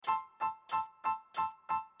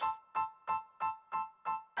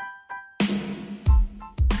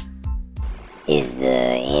is the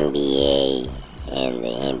NBA and the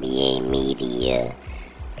NBA media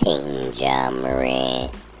painting Ja Morant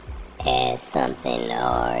as something,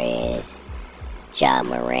 or is Ja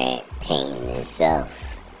Morant painting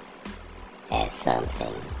himself as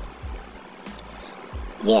something?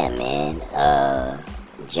 Yeah, man,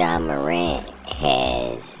 Ja Morant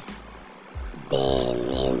has been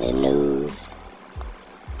in the news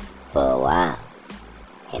for a while,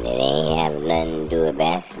 and it ain't have nothing to do with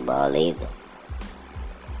basketball either.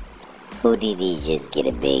 Who did he just get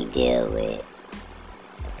a big deal with?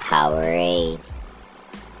 Powerade?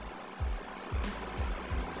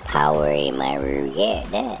 Powerade might regret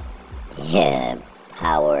that. Yeah,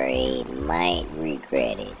 Powerade might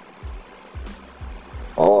regret it.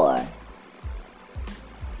 Or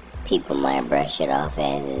people might brush it off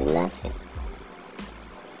as is nothing.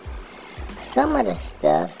 Some of the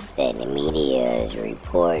stuff that the media is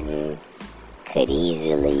reporting could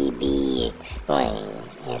easily be explained,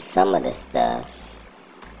 and some of the stuff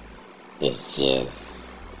is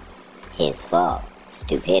just his fault,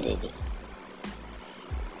 stupidity.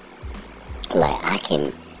 Like, I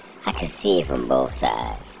can see it from both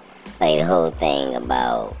sides. Like the whole thing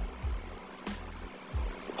about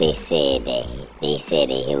they said that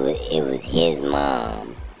it was his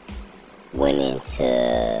mom went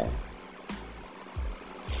into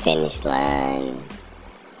Finish Line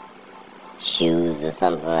shoes or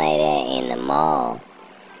something like that in the mall,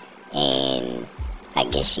 and I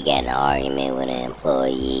guess she got in an argument with an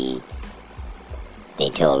employee. They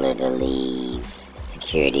told her to leave.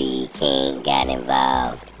 Security King got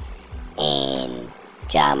involved, and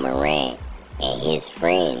Ja Morant and his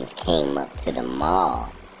friends came up to the mall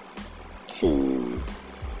to,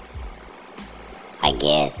 I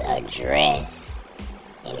guess, address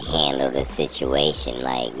and handle the situation,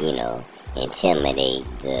 like, you know, intimidate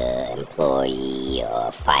the employee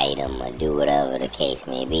or fight him or do whatever the case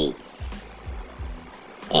may be.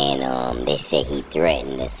 And they said he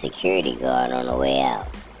threatened the security guard on the way out.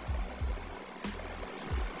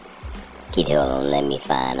 He told him, "Let me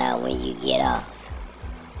find out when you get off."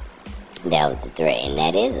 That was the threat, and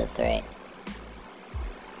that is a threat.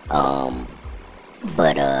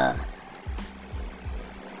 But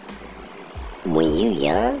when you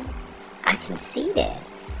young, I can see that.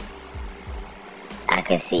 I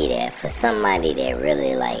can see that. For somebody that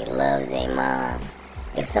really, like, loves their mom,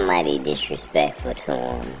 if somebody disrespectful to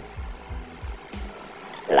them,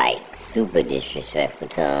 like, super disrespectful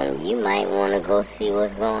to them, you might want to go see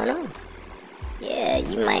what's going on. Yeah,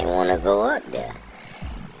 you might want to go up there.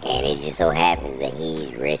 And it just so happens that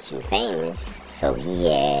he's rich and famous, so he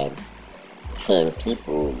had 10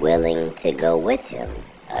 people willing to go with him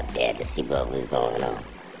up there to see what was going on.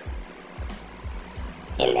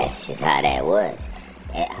 And that's just how that was.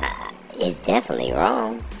 It's definitely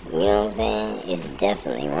wrong. You know what I'm saying? It's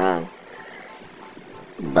definitely wrong.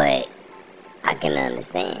 But I can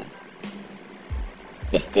understand.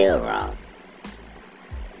 It's still wrong.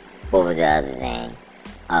 What was the other thing?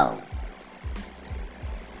 Oh.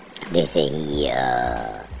 They say he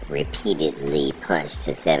repeatedly punched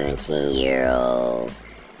a 17-year-old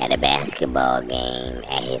at a basketball game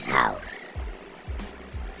at his house.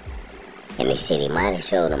 And they said he might have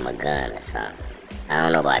showed him a gun or something. I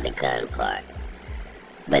don't know about the gun part.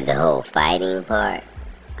 But the whole fighting part,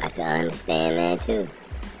 I can understand that too.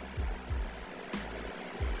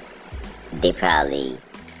 They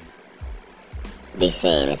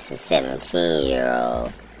saying it's a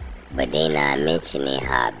 17-year-old, but they not mentioning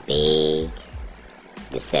how big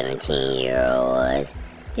the 17-year-old was.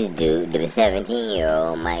 This dude, the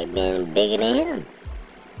 17-year-old, might have been bigger than him.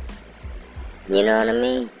 You know what I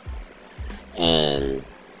mean? And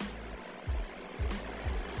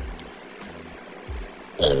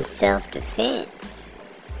in self-defense,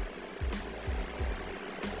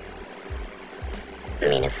 I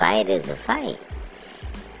mean, a fight is a fight.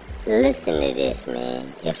 Listen to this,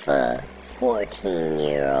 man. If a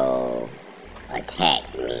 14-year-old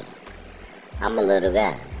attacked me, I'm a little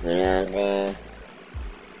guy, you know what I'm saying?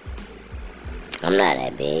 I'm not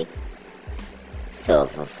that big. So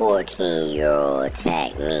if a 14-year-old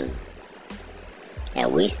attacked me,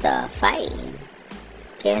 and we start fighting,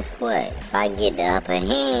 guess what? If I get the upper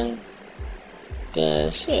hand,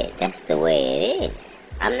 then shit, that's the way it is.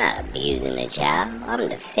 I'm not abusing a child. I'm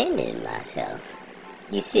defending myself.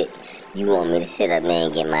 You want me to sit up there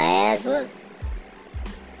and get my ass whooped?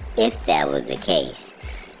 If that was the case.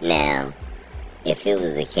 Now, if it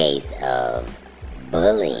was a case of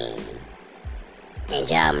bullying, and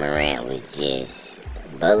Ja Morant was just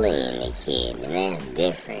bullying the kid, then that's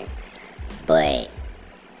different. But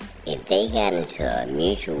if they got into a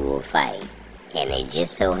mutual fight, and it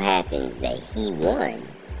just so happens that he won,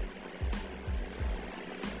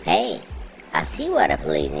 hey, I see why the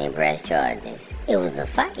police didn't press charges. It was a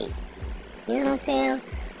fight. You know what I'm saying?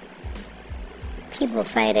 People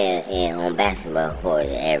fight on basketball courts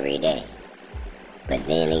every day. But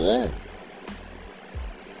then again,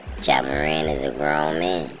 Ja Morant is a grown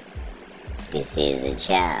man. This is a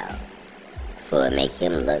child. So it make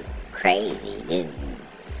him look crazy.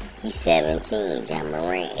 He's 17. Ja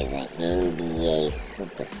Morant is an NBA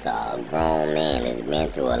superstar. A grown man has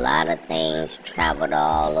been through a lot of things, traveled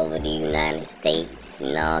all over the United States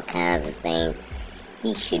and all kinds of things.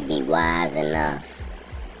 He should be wise enough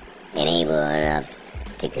and able enough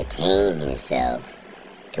to contain himself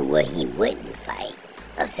to where he wouldn't fight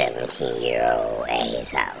a 17-year-old at his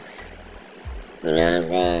house. You know what I'm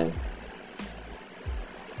saying?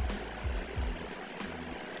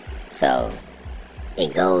 So,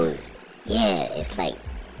 it goes, yeah, it's like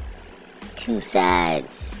two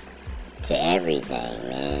sides to everything,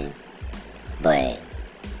 man. But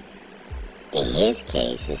in his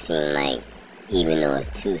case, it seemed like even though it's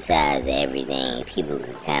two sides to everything, people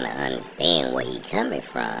can kind of understand where he's coming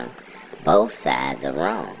from. Both sides are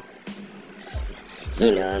wrong.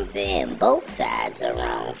 You know what I'm saying? Both sides are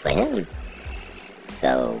wrong for him.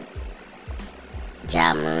 So,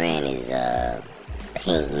 Ja Morant is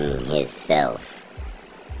painting himself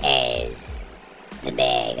as the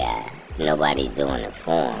bad guy. Nobody's doing it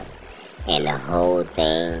for him. And the whole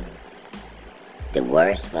thing, the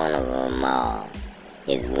worst one of them all,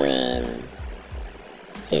 is when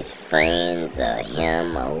his friends or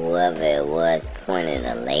him or whoever it was pointed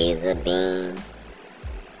a laser beam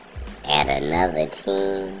at another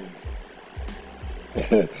team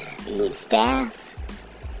staff.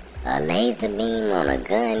 A laser beam on a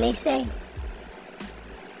gun, they say.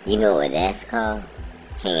 You know what that's called?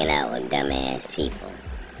 Hanging out with dumbass people.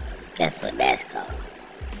 That's what that's called.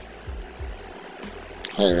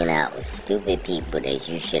 Hanging out with stupid people that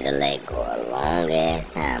you should have let go a long ass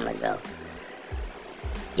time ago.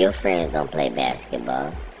 Your friends don't play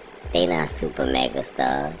basketball. They not super mega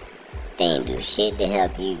stars. They ain't do shit to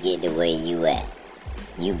help you get to where you at.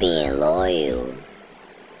 You being loyal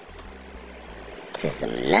to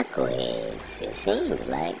some knuckleheads, it seems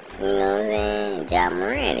like. You know what I'm saying? Ja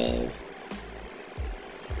Morant is.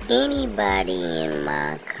 Anybody in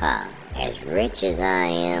my car, as rich as I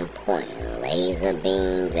am, pointing laser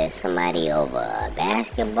beams at somebody over a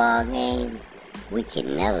basketball game, we could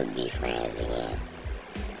never be friends again.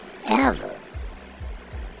 Ever.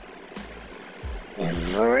 And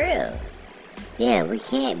for real. Yeah, we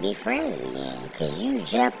can't be friends again. Cause you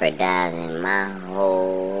jeopardizing my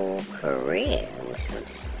whole career with some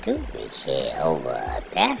stupid shit over a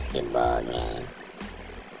basketball game.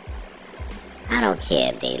 I don't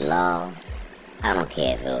care if they lost. I don't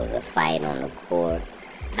care if it was a fight on the court.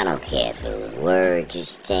 I don't care if it was words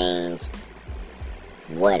exchanged.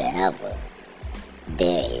 Whatever.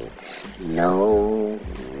 There is no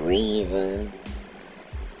reason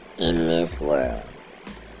in this world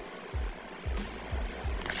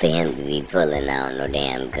for him to be pulling out no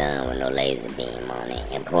damn gun with no laser beam on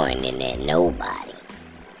it and pointing it at nobody.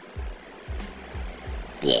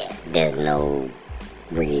 Yeah, there's no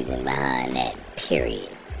reason behind that, period.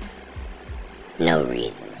 No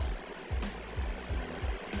reason.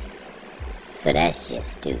 So that's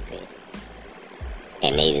just stupid.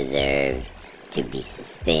 And they deserve to be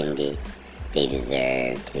suspended. They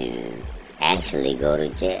deserve to actually go to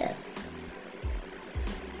jail.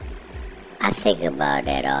 I think about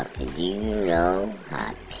that often. Do you know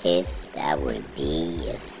how pissed I would be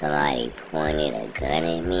if somebody pointed a gun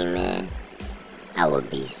at me, man? I would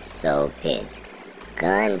be so pissed.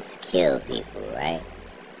 Guns kill people, right?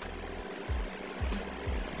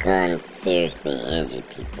 Guns seriously injure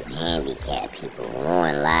people, handicap people,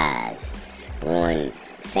 ruin lives, ruin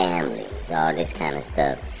families, all this kind of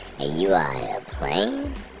stuff. And you out here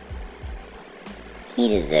playing? He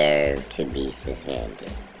deserved to be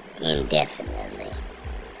suspended indefinitely.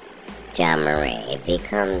 Ja Morant, if it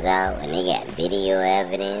comes out and they got video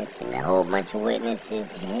evidence and a whole bunch of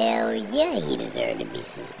witnesses, hell yeah, he deserved to be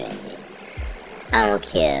suspended. I don't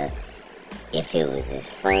care if it was his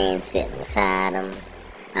friend sitting beside him.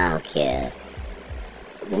 I don't care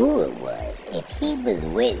who it was. If he was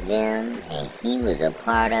with them and he was a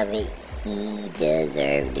part of it, he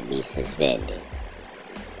deserved to be suspended.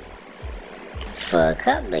 For a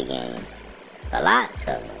couple of games. For lots of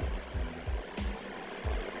them.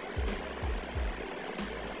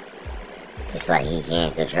 It's like he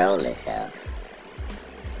can't control himself.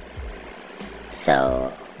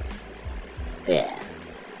 So, yeah.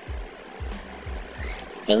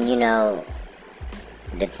 And you know,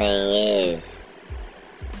 the thing is,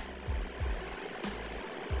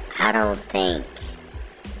 I don't think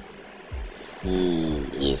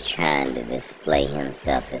he is trying to display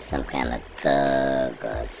himself as some kind of thug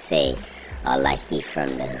or like he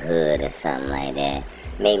from the hood or something like that.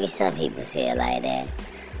 Maybe some people say it like that.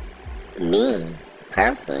 Me,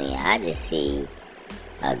 personally, I just see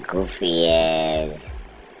a goofy ass,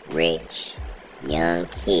 rich, young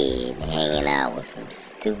kid hanging out with some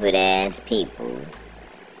stupid ass people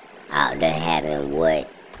out there having what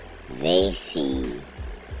they see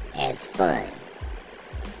as fun.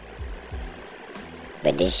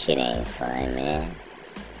 But this shit ain't fun, man.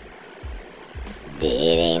 It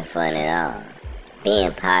ain't fun at all.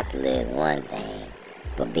 Being popular is one thing,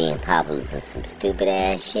 but being popular for some stupid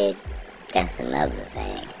ass shit, that's another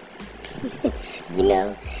thing. You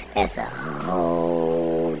know, that's a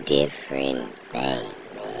whole different thing,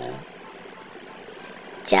 man.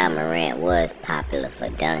 Ja Morant was popular for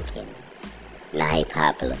dunking. Now he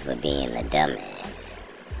popular for being a dumbass.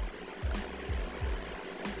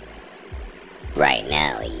 Right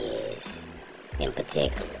now he is, in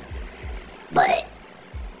particular. But,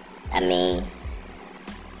 I mean,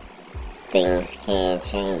 things can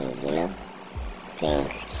change, you know?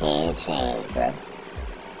 Things can change, bro.